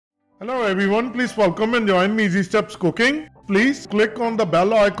Hello everyone, please welcome and join me Easy Steps Cooking. Please click on the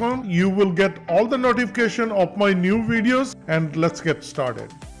bell icon. You will get all the notification of my new videos, and let's get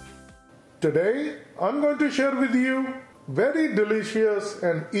started. Today I'm going to share with you very delicious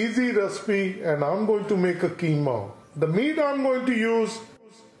and easy recipe, and I'm going to make a keema. The meat I'm going to use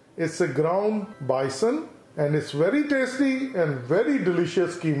is a ground bison, and it's very tasty and very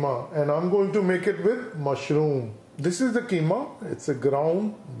delicious keema, and I'm going to make it with mushroom. This is the keema. It's a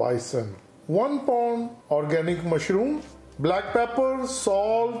ground bison. 1 pound organic mushroom, black pepper,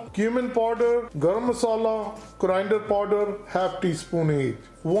 salt, cumin powder, garam masala, coriander powder, half teaspoon each.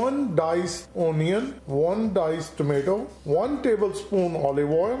 1 diced onion, 1 diced tomato, 1 tablespoon olive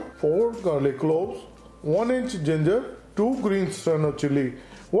oil, 4 garlic cloves, 1 inch ginger, 2 green steno chili.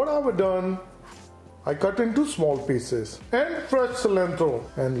 What I've done, I cut into small pieces, and fresh cilantro.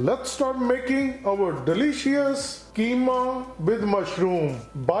 And let's start making our delicious keema with mushroom,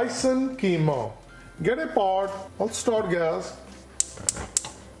 bison keema. Get a pot. I'll start gas,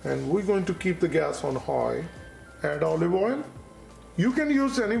 and we're going to keep the gas on high. Add olive oil. You can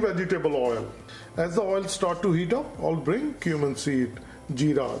use any vegetable oil. As the oil start to heat up, I'll bring cumin seed,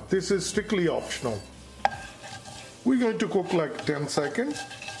 jeera. This is strictly optional. We're going to cook like 10 seconds.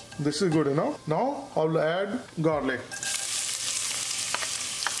 This is good enough. Now I'll add garlic.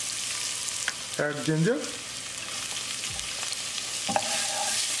 Add ginger.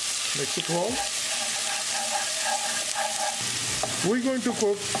 Mix it well. We're going to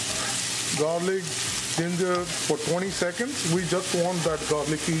cook garlic, ginger for 20 seconds. We just want that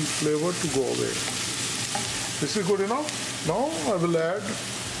garlicky flavor to go away. This is good enough. Now I will add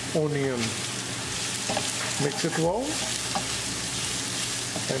onion. Mix it well.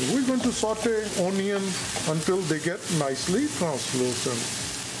 And we're going to saute onion until they get nicely translucent.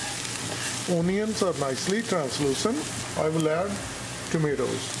 Onions are nicely translucent. I will add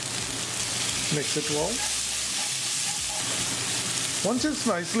tomatoes. Mix it well. Once it's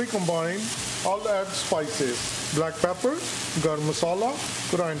nicely combined, I'll add spices. Black pepper, garam masala,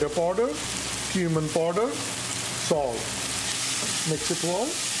 coriander powder, cumin powder, salt. Mix it well.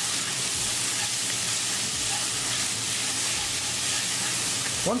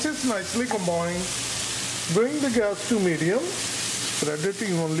 Once it's nicely combined, bring the gas to medium, spread it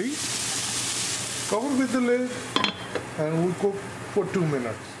evenly, cover with the lid, and we'll cook for 2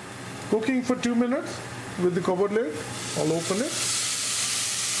 minutes. Cooking for 2 minutes with the covered lid. I'll open it,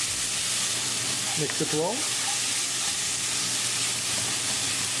 mix it well.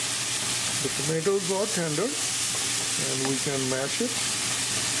 The tomatoes are tender and we can mash it.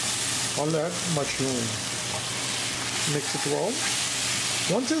 I'll add mushroom, mix it well.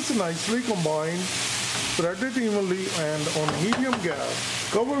 Once it's nicely combined, spread it evenly and on medium gas.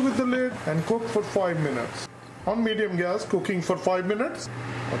 Cover with the lid and cook for 5 minutes. On medium gas, cooking for 5 minutes.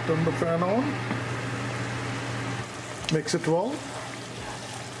 I'll turn the fan on. Mix it well.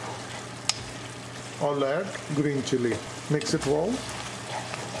 I'll add green chili. Mix it well.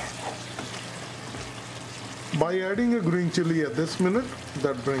 By adding a green chili at this minute,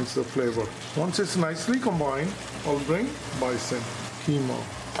 that brings the flavor. Once it's nicely combined, I'll bring bison keema.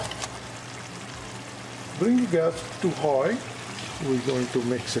 Bring the gas to high. We're going to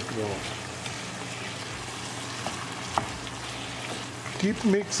mix it well. Keep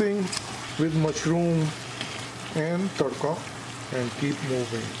mixing with mushroom and tadka and keep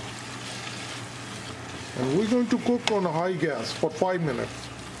moving. And we're going to cook on high gas for 5 minutes.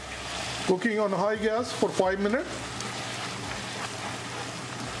 Cooking on high gas for 5 minutes.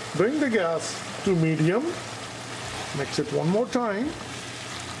 Bring the gas to medium. Mix it one more time.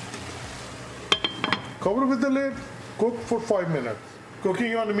 Cover with the lid. Cook for 5 minutes.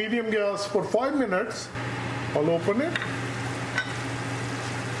 Cooking on medium gas for 5 minutes. I'll open it.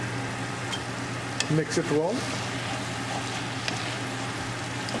 Mix it well.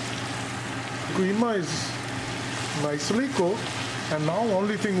 Keema is nicely cooked, and now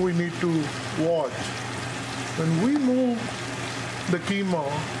only thing we need to watch. When we move the keema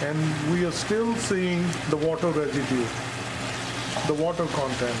and we are still seeing the water residue, the water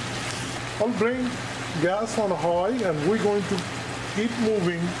content, I'll bring gas on high and we're going to keep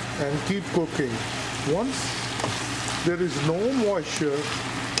moving and keep cooking. Once there is no moisture,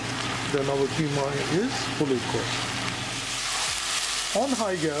 then our keema is fully cooked. On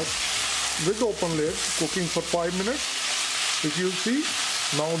high gas with open lid, cooking for 5 minutes. If you see,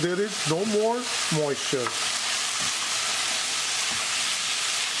 now there is no more moisture.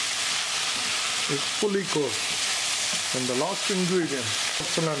 It's fully cooked. And the last ingredient,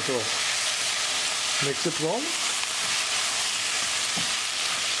 cilantro. Mix it well.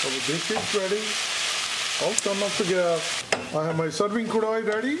 Our dish is ready. I'll turn off the gas. I have my serving kudai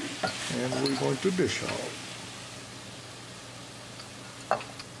ready and we're going to dish out.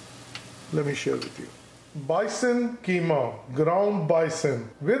 Let me share with you. Bison Keema, ground bison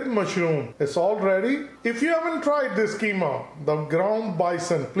with mushroom. It's all ready. If you haven't tried this keema, the ground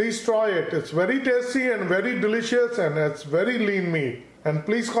bison, please try it. It's very tasty and very delicious and it's very lean meat. And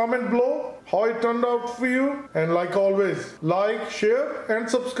please comment below how it turned out for you. And like always, like, share and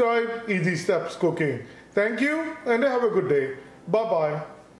subscribe Easy Steps Cooking. Thank you and have a good day. Bye-bye.